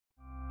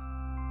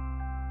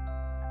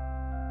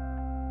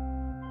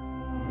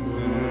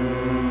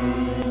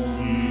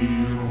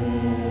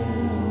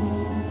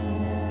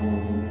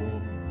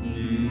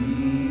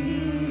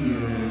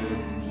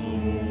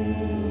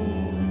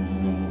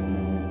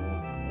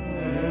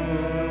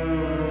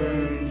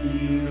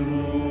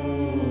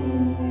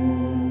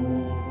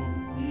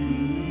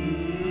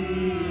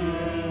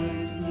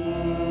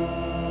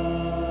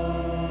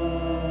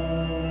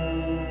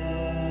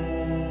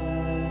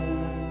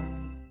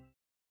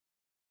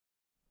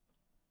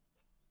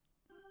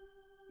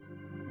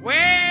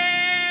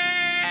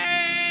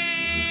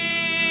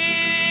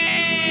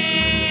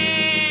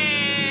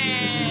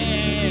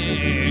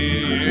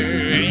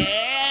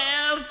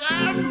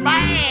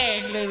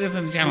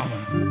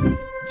gentlemen,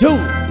 to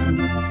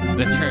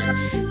the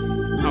Church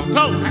of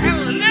Clone.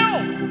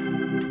 Hallelujah!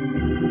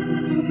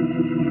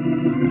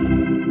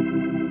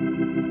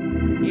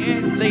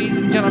 Yes, ladies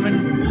and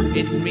gentlemen,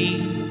 it's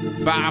me,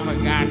 Father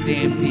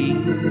Goddamn P,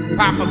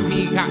 Papa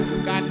P,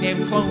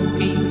 Goddamn Clone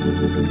P,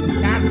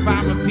 not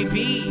Father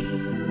PP.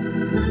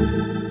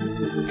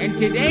 And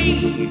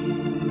today,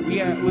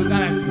 we've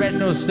got a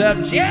special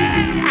subject.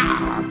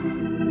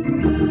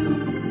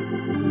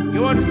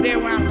 You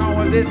understand where I'm going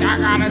with this? I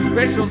got a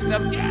special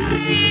subject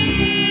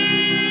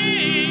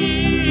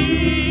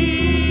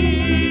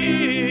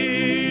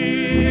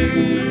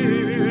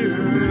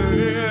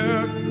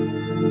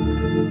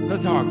to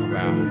talk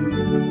about.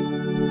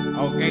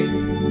 Okay?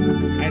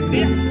 And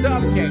this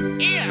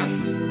subject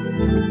is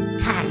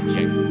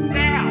cottaging.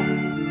 Now,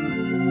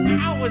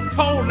 I was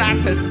told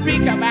not to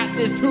speak about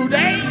this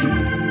today,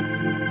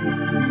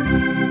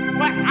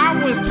 but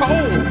I was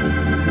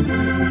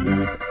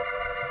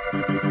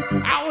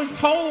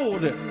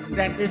told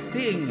that this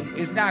thing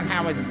is not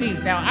how it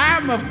seems. Now,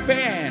 I'm a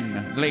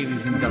fan,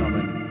 ladies and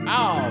gentlemen,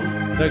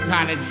 of the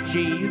cottage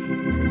cheese.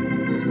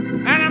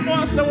 And I'm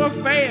also a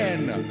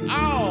fan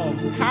of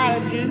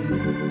cottages.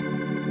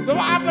 So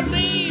I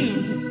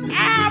believe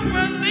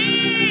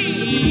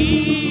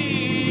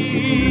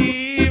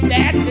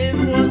that this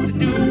was to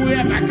do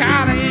with a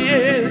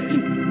cottage,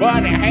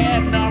 but it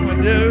had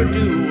nothing to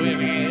do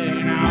with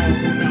it. No.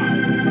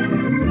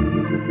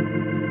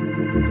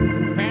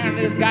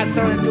 Apparently it's got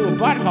something to do with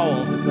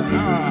buttholes.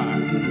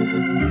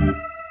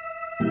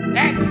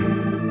 That's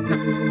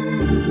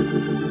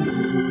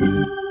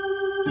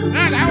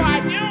not how I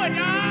do it.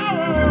 Oh,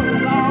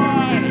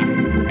 Lord.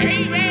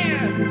 Amen.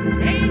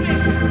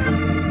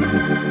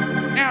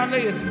 Now,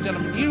 ladies and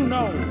gentlemen, you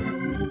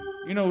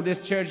know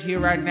this church here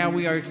right now,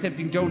 we are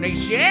accepting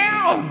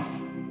donations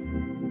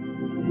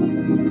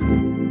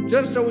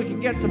just so we can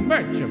get some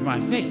merch of my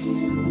face.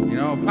 You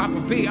know,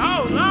 Papa P.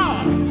 Oh,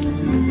 Lord.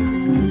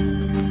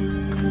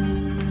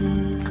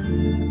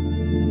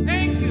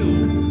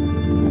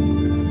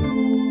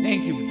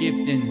 Thank you for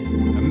gifting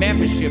a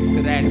membership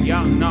to that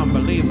young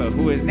non-believer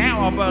who is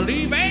now a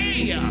believer.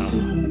 Hallelujah.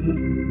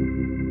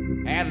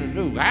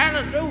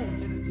 Hallelujah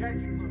to the church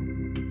of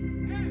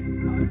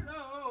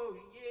Clone.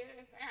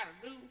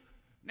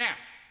 Now,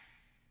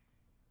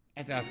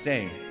 as I was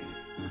saying,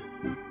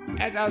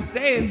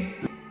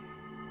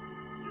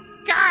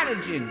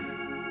 cottaging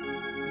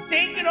is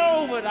taking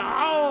over the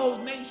whole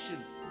nation.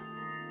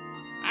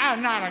 I have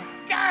not a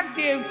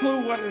goddamn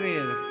clue what it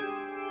is.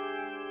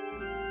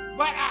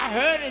 But I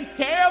heard it's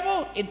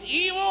terrible, it's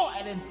evil,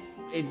 and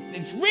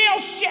it's real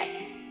shit.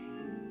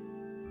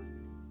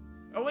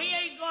 We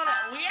ain't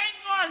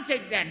gonna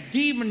take that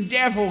demon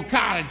devil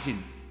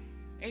cottaging.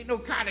 Ain't no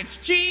cottage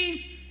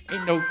cheese.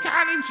 Ain't no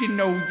cottage in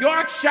no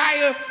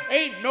Yorkshire.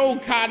 Ain't no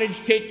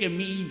cottage taking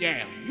me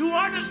down. You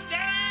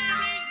understand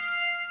me?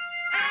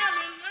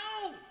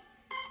 Hallelujah.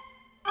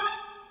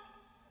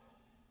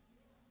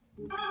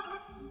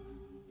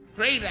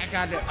 Play that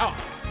goddamn. Oh.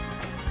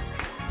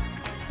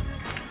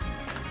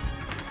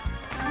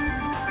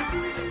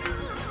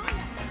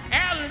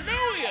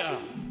 Hallelujah.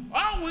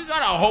 Oh, we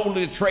got a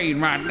holy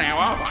train right now.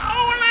 A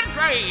holy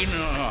train.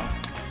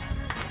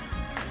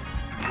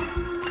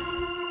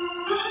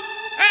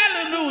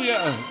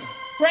 Hallelujah.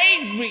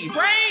 Praise me,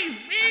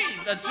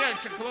 the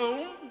Church of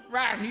Clone,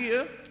 right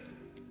here.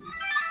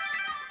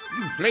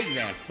 You play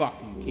that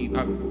fucking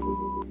keyboard.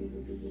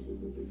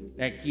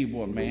 That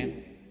keyboard,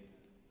 man.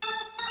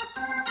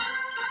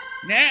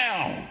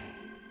 Now,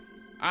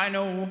 I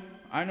know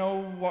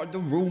what the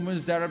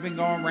rumors that have been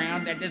going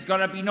around that there's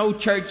gonna be no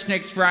church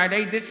next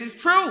Friday. This is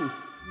true.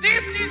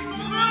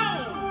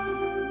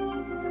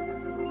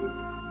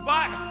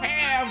 But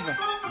have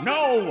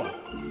no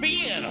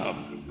fear,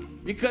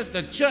 because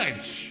the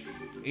church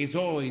is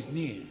always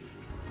near.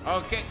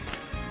 Okay?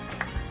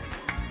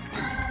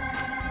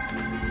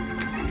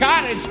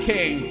 Cottage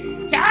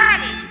King,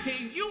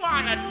 you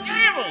are the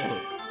devil.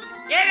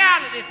 Get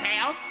out of this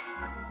house.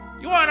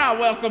 You are not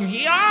welcome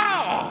here.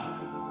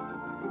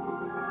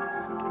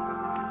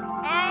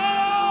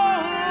 Oh,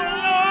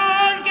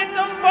 Lord, get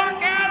the fuck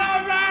out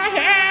of my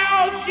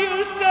house,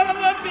 you son of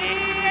a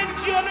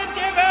bitch. You're the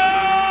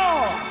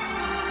devil.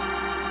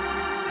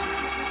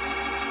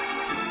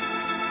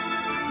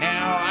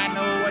 Now, I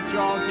know what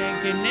y'all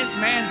thinking. This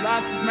man's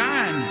lost his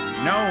mind.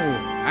 No,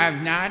 I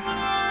have not.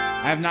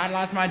 I have not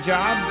lost my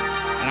job,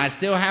 and I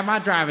still have my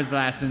driver's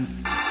license.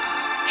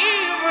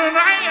 Even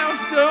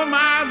after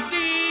my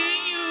DUI.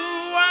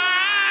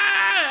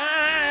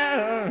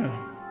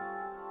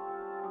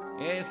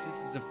 Yes,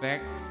 this is a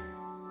fact.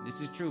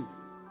 This is true.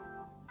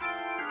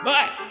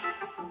 But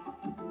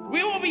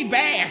we will be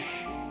back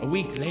a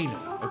week later,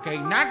 okay?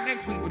 Not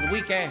next week, but the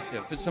week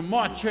after, for some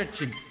more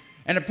churching.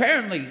 And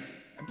apparently,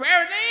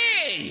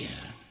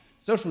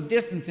 social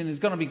distancing is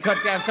going to be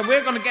cut down, so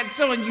we're going to get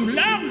some of you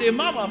lovely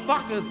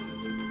motherfuckers.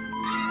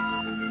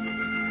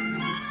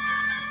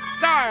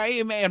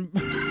 Sorry, man.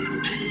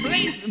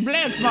 Please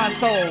bless my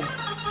soul.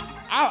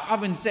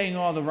 I've been saying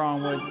all the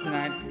wrong words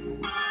tonight.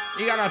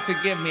 You gotta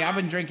forgive me. I've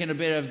been drinking a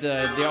bit of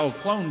the old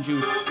clone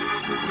juice.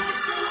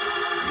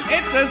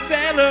 It's a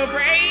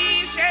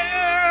celebration.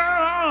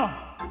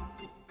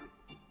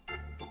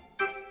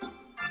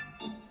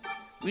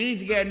 We need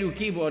to get a new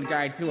keyboard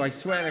guy too. I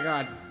swear to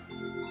God.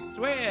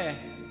 Swear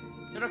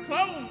to the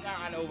clone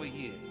god over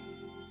here.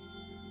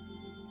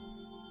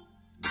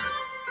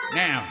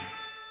 Now.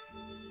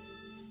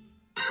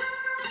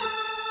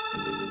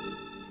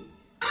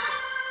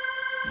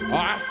 Oh,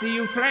 I see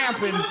you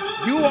clapping.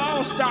 You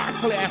all start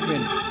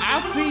clapping. I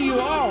see you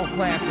all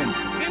clapping.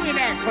 Give me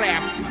that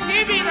clap.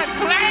 Give me the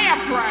clap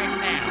right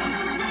now.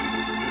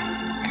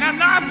 And I'm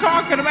not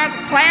talking about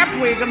the clap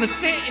where you're going to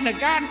sit in a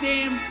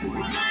goddamn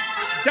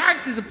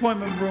doctor's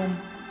appointment room,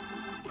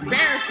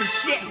 embarrassed as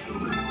shit.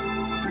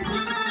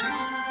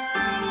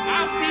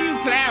 I see you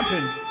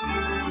clapping.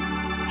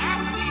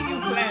 I see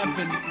you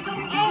clapping.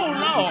 Oh,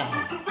 Lord.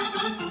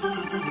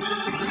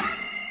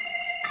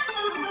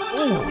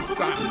 Oh,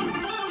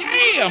 God.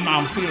 Damn,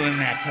 I'm feeling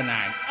that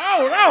tonight.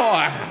 Oh,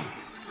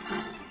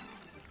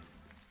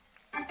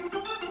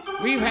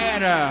 Lord. We've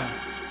had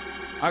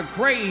a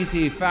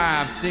crazy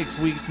 5-6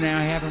 weeks now,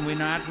 haven't we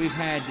not? We've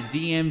had the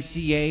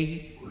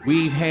DMCA.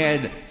 We've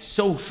had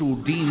social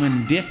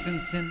demon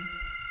distancing.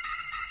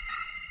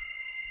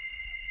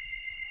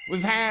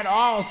 We've had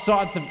all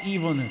sorts of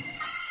evilness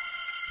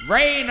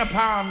rain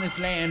upon this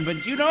land.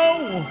 But you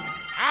know,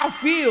 I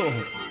feel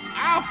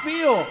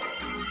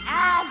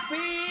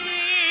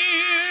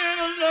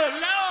the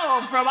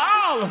love from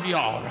all of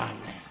y'all right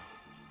now.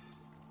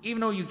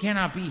 Even though you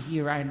cannot be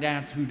here right now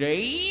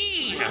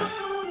today.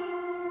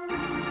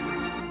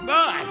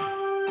 But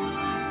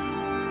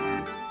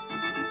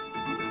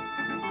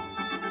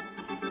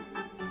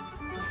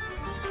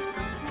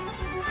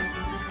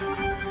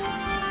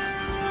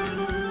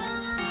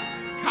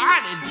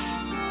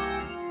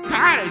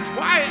Cottage,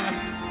 why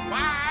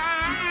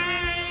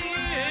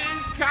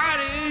is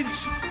Cottage?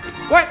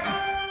 What?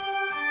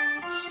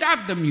 Stop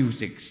the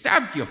music.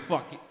 Stop your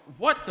fucking...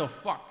 What the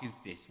fuck is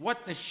this?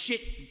 What the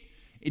shit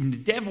in the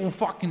devil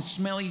fucking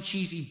smelly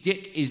cheesy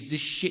dick is this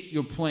shit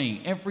you're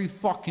playing every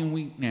fucking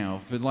week now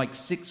for like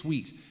 6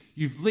 weeks?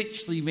 You've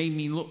literally made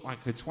me look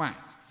like a twat.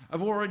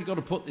 I've already got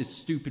to put this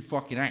stupid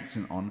fucking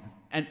accent on,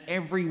 and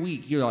every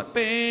week you're like,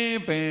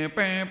 bam, bam,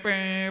 bam,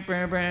 bam,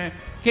 bam, bam.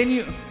 Can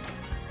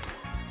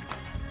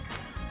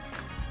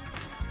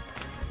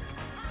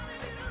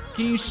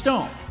you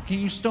stop? Can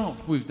you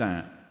stop with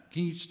that?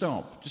 Can you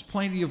stop? Just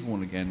play the other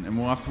one again, and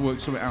we'll have to work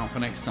something out for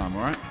next time,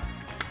 all right?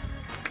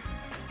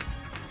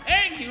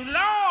 Thank you,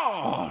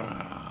 Lord!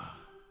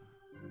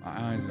 My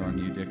eyes are on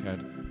you,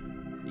 dickhead.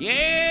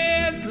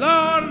 Yes,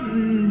 Lord,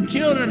 and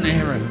children,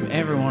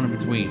 everyone in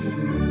between.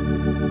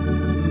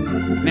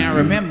 Now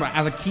remember,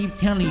 as I keep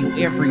telling you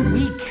every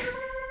week,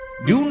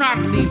 do not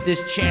leave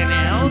this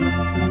channel.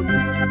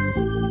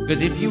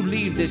 Because if you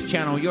leave this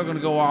channel, you're going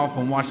to go off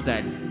and watch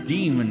that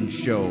demon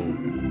show,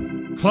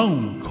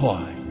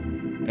 CLONEKORP,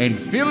 and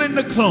fill in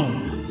the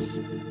clones.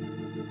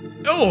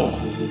 Oh,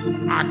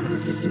 I can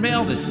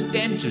smell the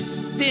stench of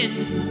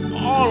sin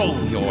all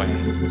over your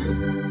asses.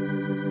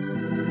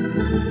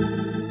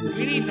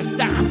 You need to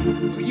stop.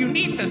 You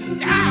need to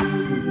stop.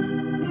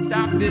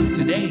 Stop this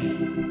today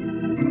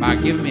by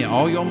giving me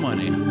all your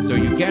money so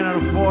you cannot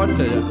afford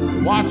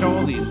to watch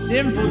all these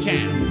sinful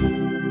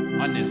channels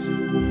on this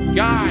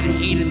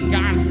God-hating,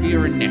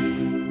 God-fearing network.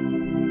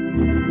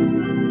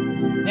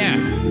 Now,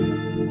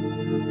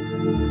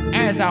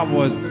 as I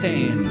was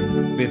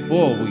saying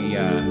before we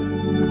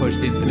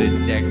pushed into this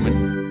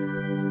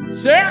segment,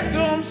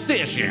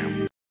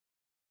 circumcision.